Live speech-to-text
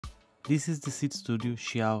This is the Seeed Studio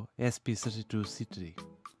XIAO ESP32C.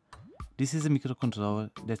 This is a microcontroller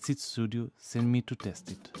that Seeed Studio sent me to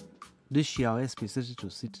test it. The XIAO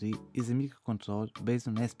ESP32C is a microcontroller based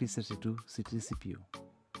on ESP32C CPU.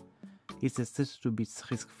 It's a 32 bits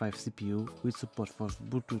RISC-V CPU with support for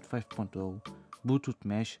Bluetooth 5.0, Bluetooth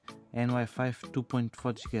Mesh and Wi-Fi 2.4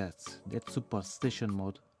 GHz that supports station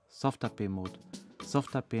mode, soft AP mode,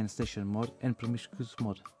 soft AP and station mode and promiscuous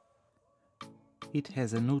mode. It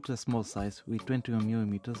has an ultra small size with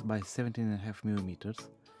 21mm by 17.5mm,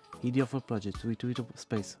 ideal for projects with little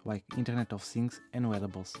space like Internet of Things and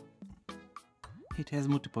wearables. It has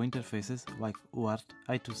multiple interfaces like UART,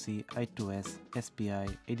 I2C, I2S,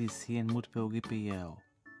 SPI, ADC and multiple GPIO.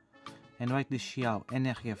 And like the XIAO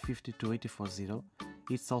NRF52840,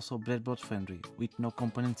 it's also breadboard friendly with no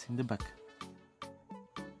components in the back.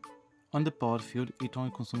 On the power field, it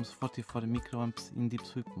only consumes 44 microamps in deep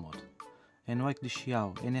sweep mode. And like the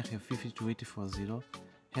XIAO NRF52840,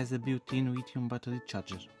 has a built-in lithium battery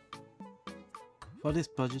charger. For this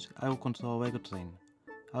project, I will control a Lego train.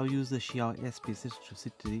 I will use the XIAO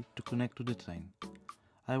ESP32C to connect to the train.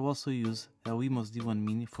 I will also use a Wemos D1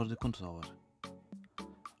 Mini for the controller.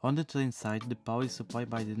 On the train side, the power is supplied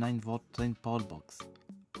by the 9V train power box.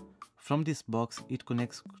 From this box, it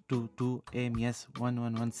connects to two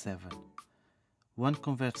AMS1117. One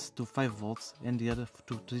converts to 5V and the other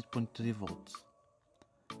to 3.3V.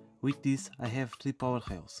 With this, I have three power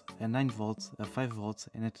rails, a 9V, a 5V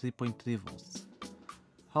and a 3.3V.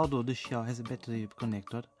 Although the XIAO has a battery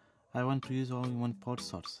connector, I want to use only one power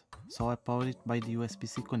source, so I power it by the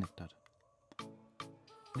USB-C connector.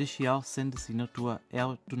 The XIAO sends the signal to a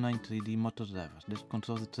L293D motor driver that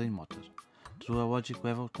controls the train motor, through a logic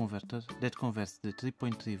level converter that converts the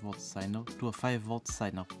 3.3V signal to a 5V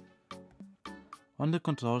signal. On the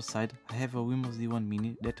controller side, I have a Wemos D1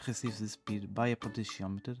 Mini that receives the speed by a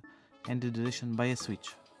potentiometer and the duration by a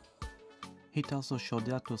switch. It also shows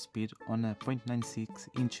the actual speed on a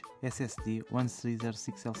 0.96-inch SSD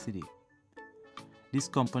 1306 LCD. These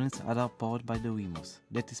components are all powered by the Wemos,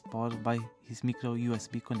 that is powered by his micro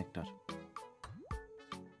USB connector.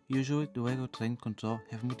 Usually the Lego train control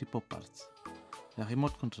have multiple parts: a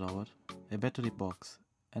remote controller, a battery box,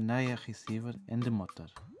 an IR receiver and a motor.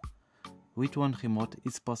 With one remote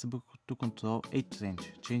it's possible to control 8 trains,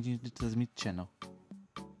 changing the transmit channel.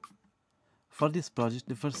 For this project,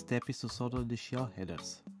 the first step is to solder the XIAO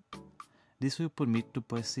headers. This will permit to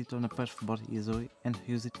place it on a perf board easily and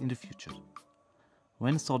use it in the future.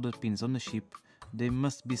 When soldered pins on the chip, they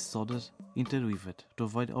must be soldered interweaved to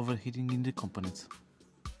avoid overheating in the components.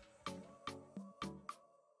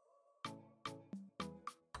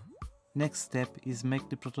 Next step is make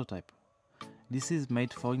the prototype. This is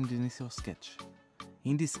made following the initial sketch.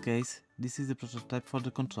 In this case, this is the prototype for the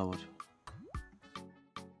controller.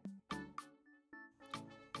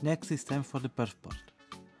 Next is time for the perf board.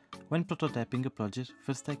 When prototyping a project,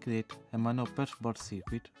 first I create a manual perf board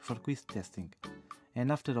circuit for quick testing,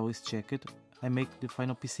 and after all is checked, I make the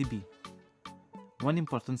final PCB. One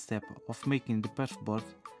important step of making the perf board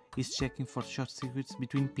is checking for short circuits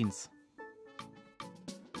between pins.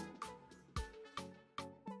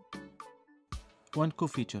 One cool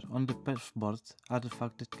feature on the perf boards are the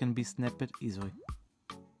fact that can be snapped easily.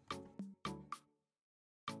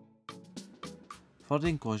 For the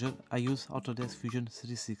enclosure, I use Autodesk Fusion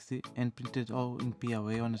 360 and printed all in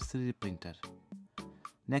PLA on a 3D printer.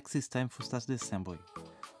 Next is time to start the assembly.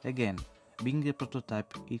 Again, being a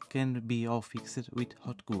prototype, it can be all fixed with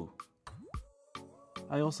hot glue.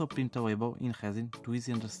 I also print a label in resin to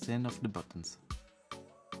easy understand of the buttons.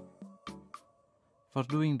 For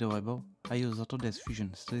doing the label, I use Autodesk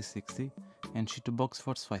Fusion 360 and Sheetbox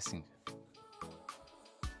for slicing.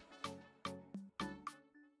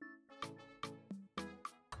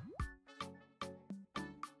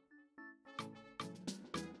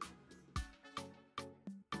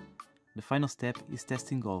 The final step is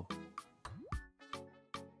testing all.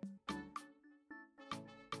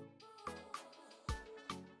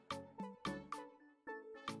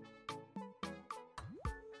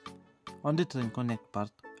 On the train connect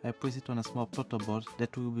part, I place it on a small protoboard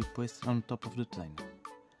that will be placed on top of the train.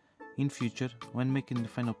 In future, when making the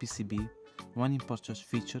final PCB, one important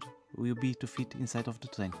feature will be to fit inside of the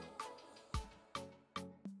train.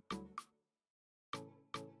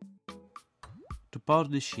 To power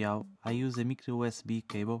the XIAO, I use a micro USB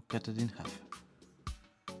cable cut in half.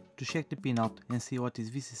 To check the pinout and see what is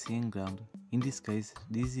VCC and ground, in this case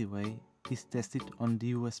the easy way is test it on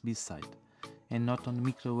the USB side and not on the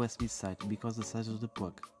micro USB side because the size of the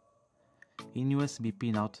plug. In USB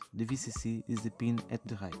pinout, the VCC is the pin at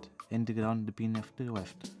the right and the ground the pin at the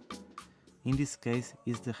left. In this case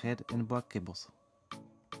is the red and black cables.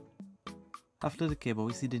 After the cable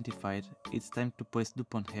is identified, it's time to place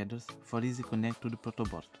DuPont headers for easy connect to the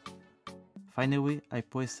protoboard. Finally, I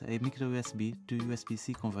place a micro USB to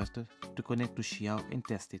USB-C converter to connect to XIAO and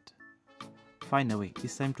test it. Finally,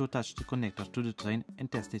 it's time to attach the connector to the train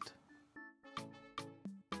and test it.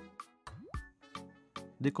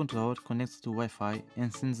 The controller connects to Wi-Fi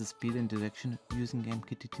and sends the speed and direction using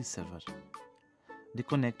MQTT server. The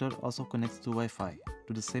connector also connects to Wi-Fi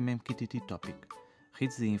to the same MQTT topic,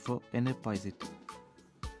 reads the info and applies it.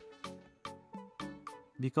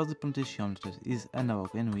 Because the potentiometer is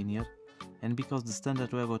analog and linear, and because the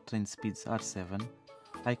standard railroad train speeds are 7,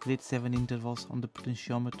 I create 7 intervals on the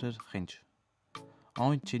potentiometer range.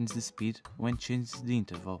 Only change the speed when changes the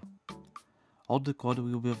interval. All the code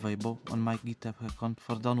will be available on my GitHub account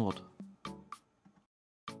for download.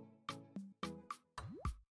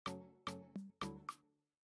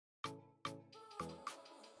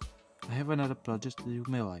 I have another project that you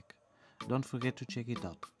may like. Don't forget to check it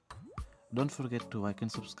out. Don't forget to like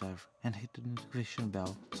and subscribe and hit the notification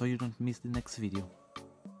bell so you don't miss the next video.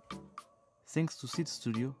 Thanks to Seeed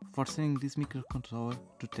Studio for sending this microcontroller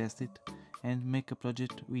to test it and make a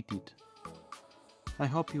project with it. I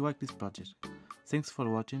hope you like this project. Thanks for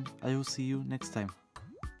watching, I will see you next time.